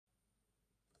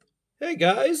Hey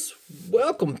guys,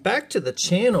 welcome back to the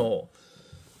channel.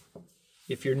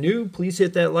 If you're new, please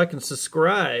hit that like and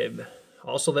subscribe.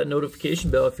 Also that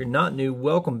notification bell if you're not new.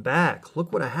 Welcome back.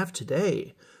 Look what I have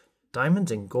today.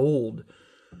 Diamonds and gold.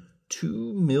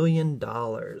 $2 million.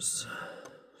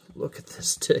 Look at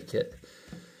this ticket.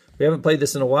 We haven't played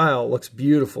this in a while. It looks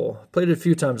beautiful. Played it a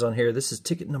few times on here. This is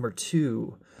ticket number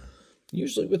 2.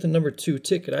 Usually with the number 2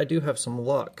 ticket, I do have some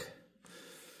luck.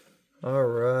 All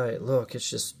right, look, it's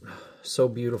just so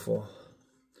beautiful.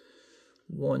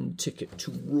 One ticket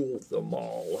to rule them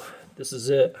all. This is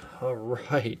it. All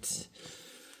right.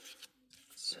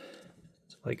 It's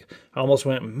like, I almost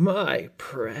went, my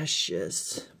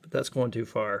precious, but that's going too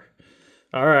far.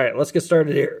 All right, let's get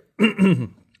started here.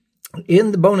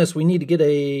 In the bonus, we need to get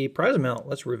a prize amount.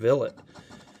 Let's reveal it.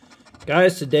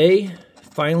 Guys, today,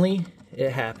 finally,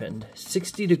 it happened.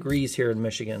 60 degrees here in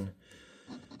Michigan.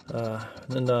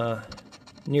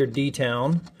 Near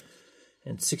D-Town,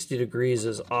 and 60 degrees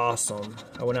is awesome.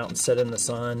 I went out and sat in the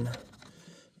sun,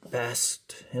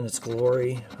 basked in its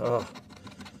glory. Oh,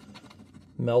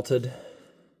 melted,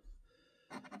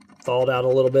 thawed out a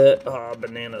little bit. Oh,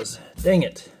 bananas. Dang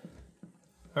it.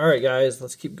 All right, guys,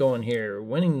 let's keep going here.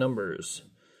 Winning numbers.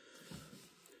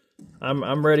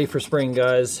 I'm ready for spring,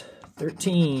 guys.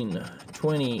 13,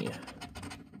 20,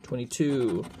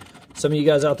 22. Some of you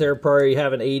guys out there probably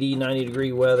having 80, 90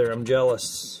 degree weather. I'm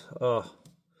jealous. Oh.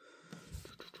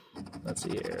 Let's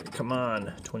see here. Come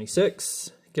on.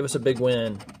 26. Give us a big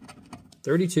win.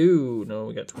 32. No,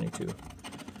 we got 22.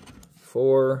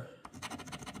 4.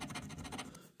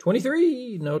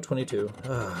 23. No, 22.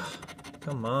 Ah,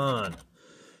 come on.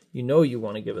 You know you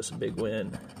want to give us a big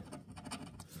win.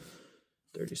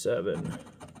 37.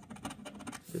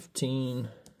 15.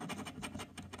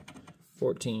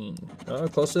 14. Oh,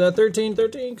 close to that 13.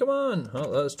 13, come on.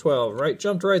 Oh, that was 12. Right,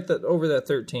 jumped right over that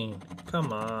 13.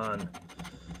 Come on.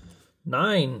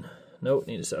 9. Nope,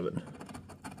 need a 7.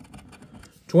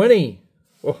 20.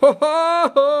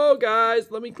 Whoa, guys,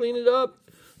 let me clean it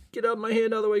up. Get out my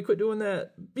hand out of the way. Quit doing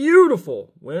that.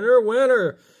 Beautiful. Winner,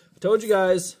 winner. I told you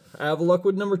guys, I have luck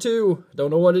with number 2. Don't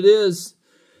know what it is.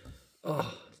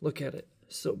 Oh, look at it.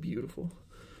 So beautiful.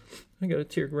 I got a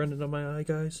tear running down my eye,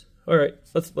 guys. All right,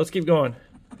 let's keep going.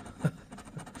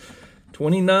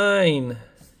 29.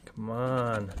 Come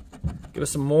on. Give us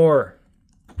some more.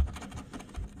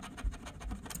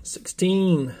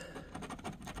 16.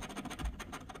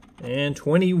 And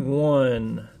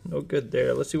 21. No good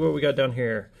there. Let's see what we got down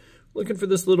here. Looking for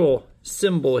this little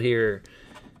symbol here.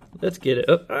 Let's get it.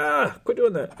 Oh, ah, quit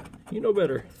doing that. You know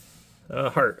better.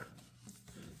 Heart.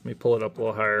 Let me pull it up a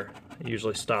little higher. It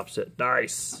usually stops it.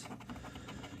 Nice.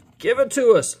 Give it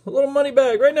to us. A little money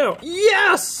bag right now.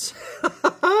 Yes!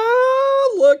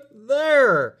 Look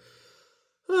there.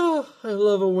 Oh, I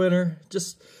love a winner.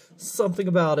 Just something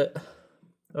about it.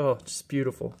 Oh, just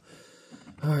beautiful.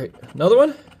 All right, another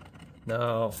one?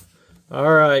 No.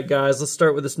 All right, guys, let's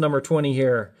start with this number 20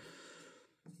 here.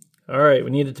 All right,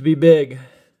 we need it to be big.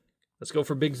 Let's go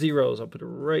for big zeros. I'll put it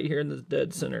right here in the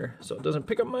dead center so it doesn't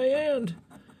pick up my hand.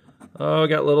 Oh, I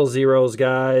got little zeros,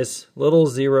 guys. Little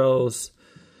zeros.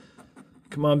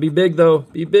 Come on, be big though.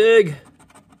 Be big.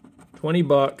 20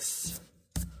 bucks.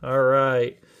 All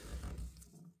right.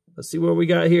 Let's see what we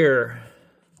got here.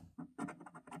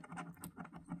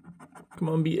 Come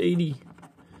on, be 80.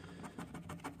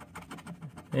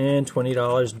 And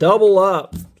 $20. Double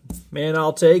up. Man,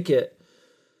 I'll take it.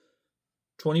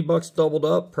 20 bucks doubled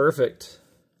up. Perfect.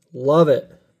 Love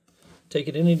it. Take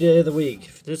it any day of the week.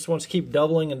 If this wants to keep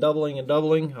doubling and doubling and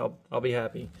doubling, I'll be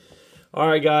happy. All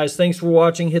right, guys, thanks for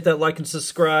watching. Hit that like and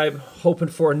subscribe. Hoping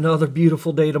for another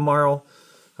beautiful day tomorrow.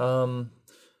 I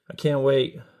can't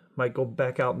wait. Might go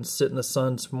back out and sit in the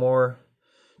sun some more.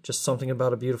 Just something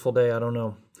about a beautiful day. I don't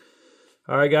know.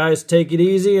 All right, guys, take it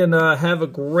easy and have a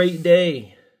great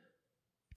day.